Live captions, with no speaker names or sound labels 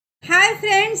Hi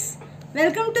friends,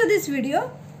 welcome to this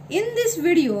video. In this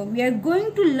video, we are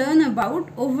going to learn about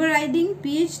overriding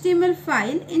phtml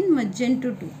file in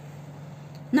Magento 2.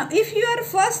 Now, if you are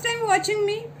first time watching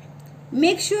me,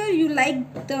 make sure you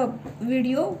like the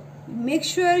video, make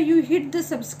sure you hit the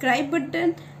subscribe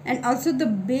button and also the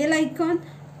bell icon.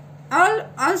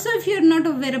 Also, if you are not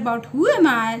aware about who am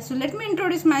I, so let me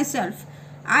introduce myself.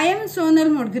 I am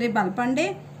Sonal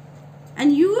Motghare-Balpande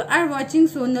and you are watching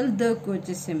Sonal the Coach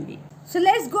SMB. So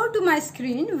let's go to my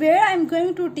screen where I am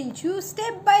going to teach you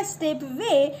step by step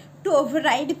way to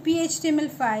override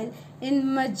phtml file in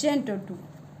Magento 2.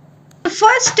 The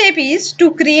first step is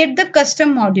to create the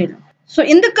custom module. So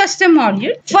in the custom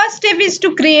module, first step is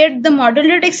to create the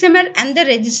module.xml and the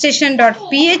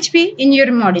registration.php in your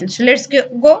module. So let's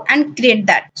go and create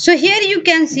that. So here you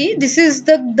can see this is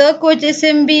the coach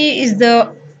SMB is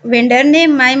the vendor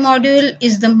name, my module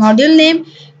is the module name.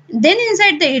 Then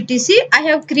inside the etc, I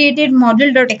have created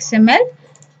module.xml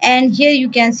and here you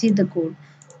can see the code.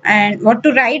 And what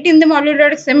to write in the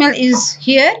module.xml is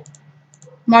here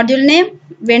module name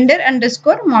vendor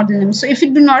underscore module name. So if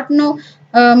you do not know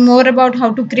more about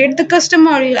how to create the custom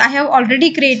module, I have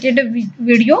already created a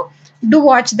video. Do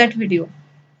watch that video.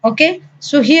 Okay,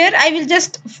 so here I will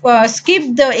just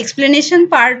skip the explanation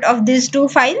part of these two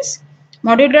files,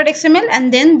 module.xml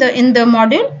and then in the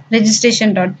module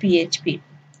registration.php.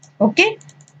 Okay,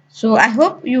 so I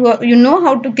hope you know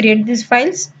how to create these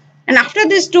files. And after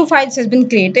these two files has been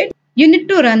created, you need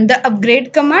to run the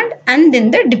upgrade command and then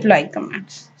the deploy command.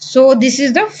 So this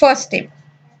is the first step.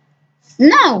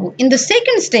 Now in the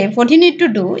second step, what you need to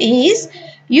do is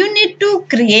you need to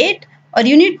create or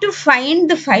you need to find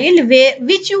the file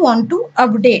which you want to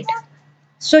update.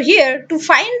 So here to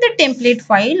find the template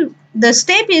file, the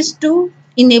step is to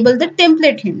enable the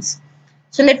template hints.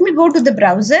 So let me go to the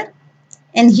browser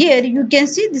and here you can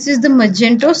see this is the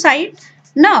Magento site.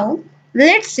 Now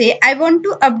let's say I want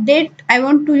to update, I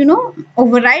want to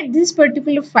override this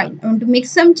particular file. I want to make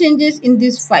some changes in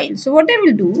this file. So what I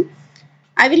will do,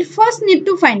 I will first need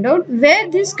to find out where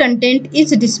this content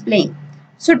is displaying.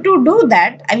 So to do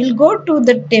that, I will go to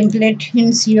the template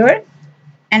hints here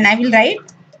and I will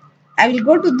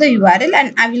go to the URL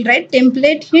and I will write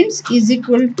template hints is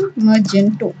equal to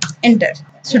Magento. Enter.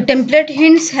 So template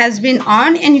hints has been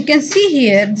on and you can see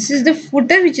here this is the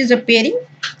footer which is appearing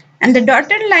and the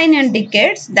dotted line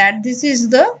indicates that this is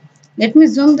the, let me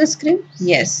zoom the screen.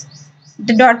 Yes.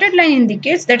 The dotted line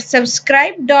indicates that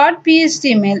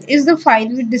subscribe.phtml is the file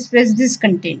which displays this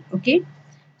content. Okay.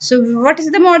 So what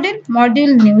is the module?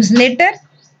 Module newsletter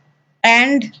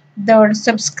and the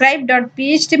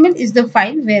subscribe.phtml is the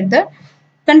file where the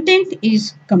content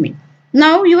is coming.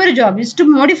 Now your job is to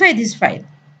modify this file.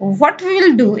 What we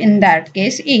will do in that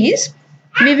case is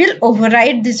we will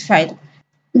override this file.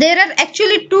 There are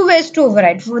actually two ways to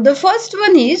override. The first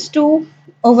one is to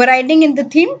overriding in the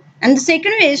theme and the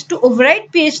second way is to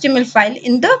override phtml file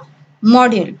in the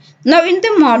module. Now in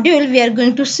the module we are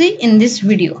going to see in this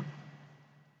video.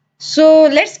 So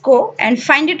let's go and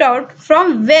find it out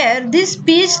from where this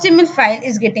phtml file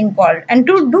is getting called. And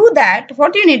to do that,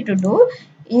 what you need to do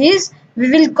is we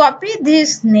will copy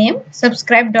this name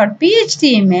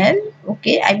subscribe.phtml.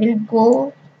 Okay, I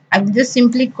will just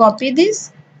simply copy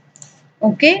this.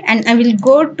 Okay, and I will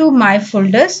go to my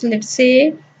folders. Let's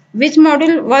say which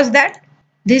module was that?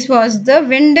 This was the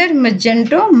vendor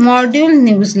Magento module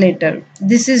newsletter.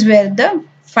 This is where the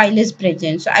file is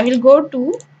present. So I will go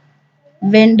to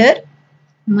vendor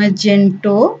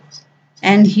Magento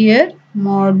and here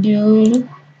module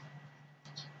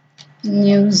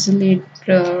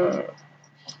newsletter.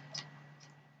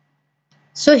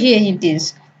 So here it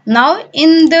is. Now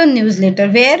in the newsletter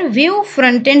where view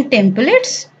front end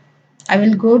templates, I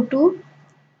will go to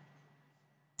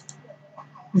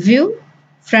view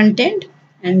front end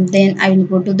and then I will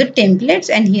go to the templates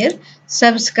and here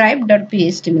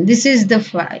subscribe.phtml. This is the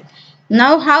file.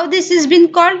 Now how this has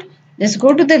been called? Let's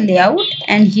go to the layout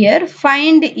and here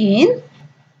find in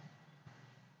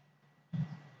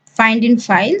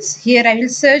files. Here I will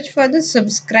search for the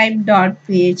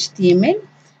subscribe.phtml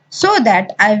so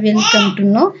that I will come to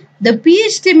know the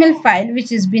phtml file which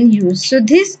has been used. So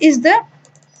this is the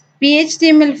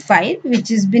phtml file which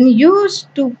has been used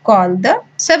to call the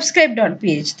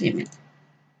subscribe.phtml.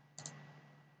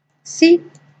 See?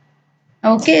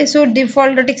 Okay, so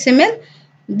default.xml.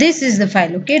 This is the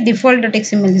file. Okay,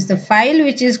 default.xml is the file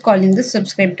which is calling the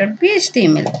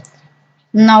subscribe.phtml.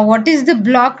 Now what is the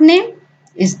block name?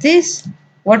 Is this.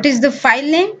 What is the file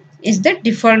name? Is the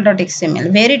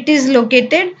default.xml. Where it is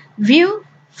located? View,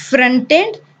 front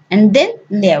end and then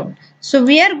layout. So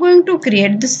we are going to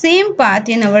create the same path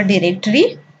in our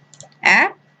directory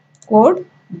app code,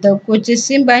 the coach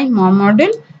sim by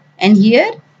module, and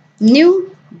here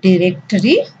new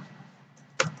directory,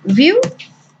 view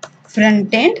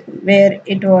front end where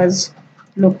it was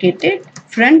located,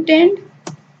 front end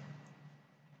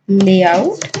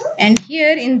layout, and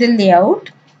here in the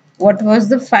layout, what was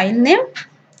the file name?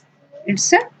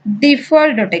 It's a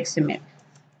default.xml.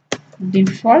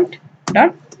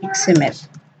 Default.xml.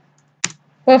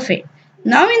 Perfect.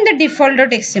 Now in the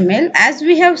default.xml, as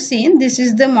we have seen, this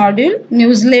is the module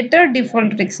newsletter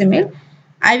default.xml.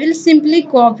 I will simply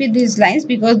copy these lines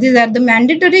because these are the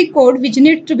mandatory code which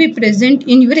need to be present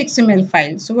in your XML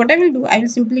file. So what I will do, I will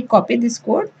simply copy this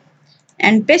code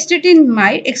and paste it in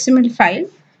my XML file.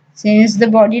 Since the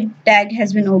body tag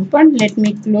has been opened, let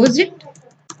me close it.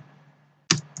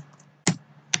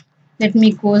 Let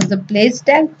me close the place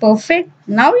tag. Perfect.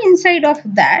 Now inside of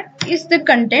that is the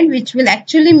content which will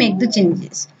actually make the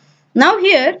changes. Now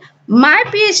here my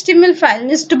phtml file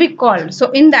needs to be called.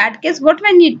 So in that case, what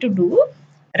I need to do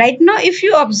right now, if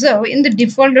you observe in the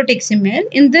default.xml,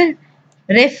 in the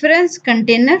reference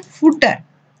container footer,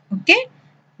 okay,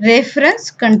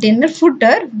 reference container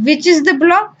footer, which is the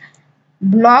block,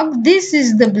 this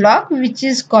is the block which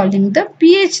is calling the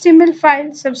phtml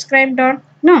file subscribe dot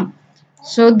no.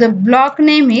 So the block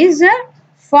name is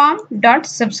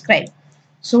form.subscribe.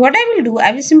 So what I will do,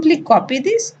 I will simply copy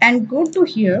this and go to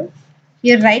here.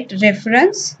 Here write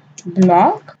reference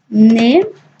block name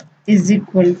is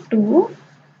equal to,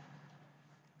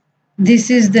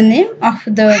 this is the name of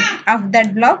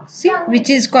that block, see, which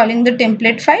is calling the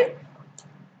template file.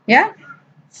 Yeah,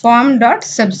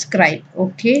 form.subscribe.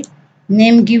 Okay,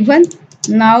 name given.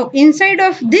 Now inside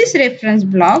of this reference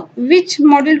block, which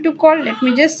module to call? Let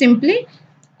me just simply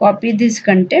copy this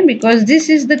content because this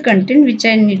is the content which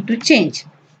I need to change.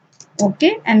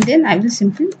 Okay, and then I will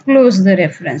simply close the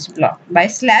reference block by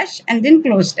slash and then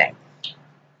close tag.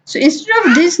 So instead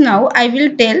of this, now I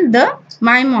will tell the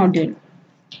my module.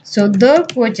 So the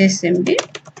coach SMB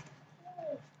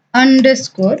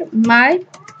underscore my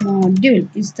module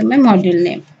is my module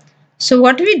name. So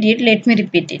what we did, let me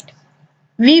repeat it.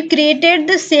 We created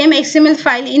the same XML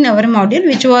file in our module,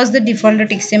 which was the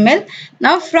default.xml.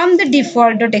 Now from the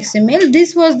default.xml,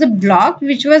 this was the block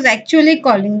which was actually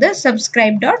calling the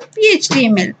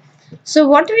subscribe.html. So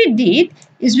what we did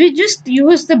is we just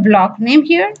used the block name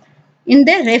here in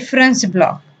the reference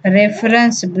block.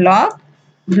 Reference block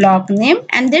name,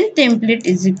 and then template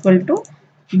is equal to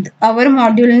our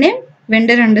module name,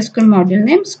 vendor underscore module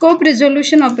name, scope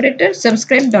resolution operator,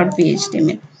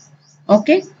 subscribe.html.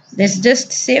 Okay, let's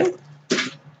just save.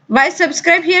 Why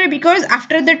subscribe here? Because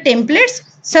after the templates,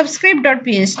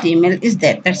 subscribe.html is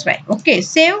there. That's why. Okay,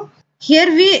 save. Here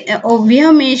we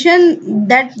have mentioned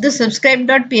that the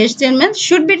subscribe.html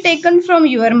should be taken from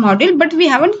your module, but we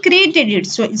haven't created it.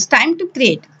 So it's time to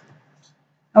create.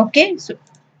 Okay, so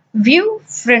view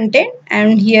front end,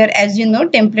 and here, as you know,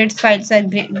 templates files are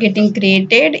getting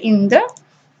created in the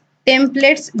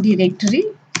templates directory.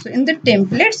 So in the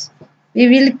templates, we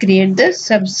will create the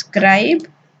subscribe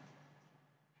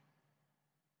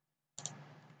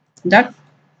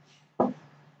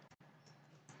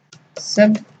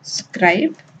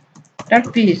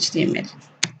subscribe.html.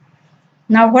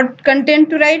 Now what content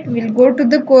to write? We'll go to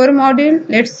the core module.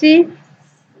 Let's see.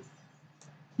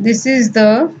 This is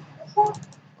the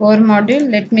core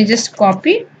module. Let me just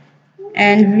copy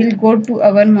and we'll go to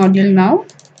our module now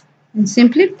and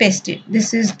simply paste it.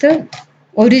 This is the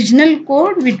original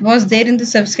code which was there in the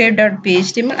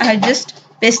subscribe.html. I just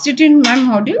pasted it in my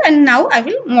module and now I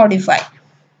will modify.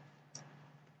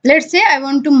 Let's say I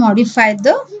want to modify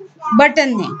the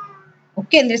button name.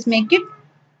 Okay, let's make it.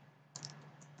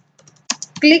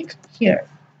 Click here.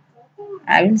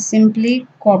 I will simply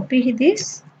copy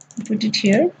this, put it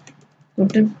here, go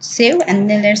to save, and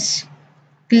then let's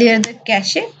clear the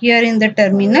cache here in the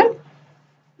terminal.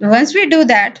 Once we do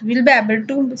that, we'll be able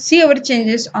to see our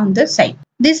changes on the site.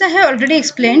 This I have already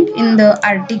explained in the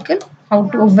article, how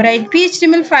to override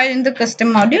phtml file in the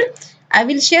custom module. I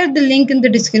will share the link in the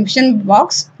description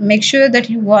box. Make sure that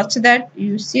you watch that,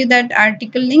 you see that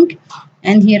article link,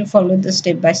 and here follow the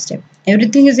step by step.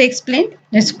 Everything is explained.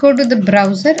 Let's go to the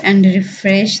browser and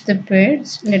refresh the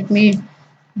page. Let me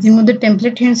remove the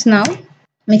template hints now.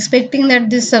 I'm expecting that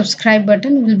this subscribe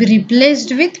button will be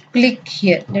replaced with click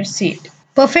here. Let's see it.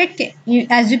 Perfect.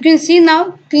 As you can see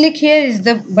now, click here is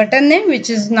the button name which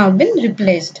has now been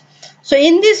replaced. So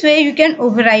in this way, you can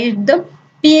override the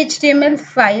phtml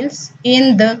files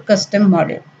in the custom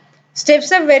module.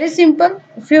 Steps are very simple.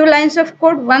 A few lines of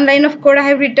code, one line of code I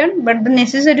have written, but the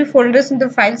necessary folders in the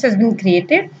files has been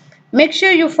created. Make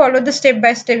sure you follow the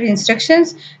step-by-step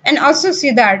instructions and also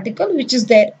see the article which is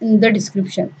there in the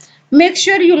description. Make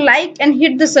sure you like and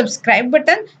hit the subscribe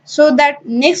button so that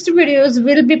next videos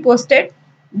will be posted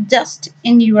just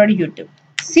in your YouTube.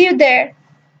 See you there.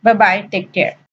 Bye bye. Take care.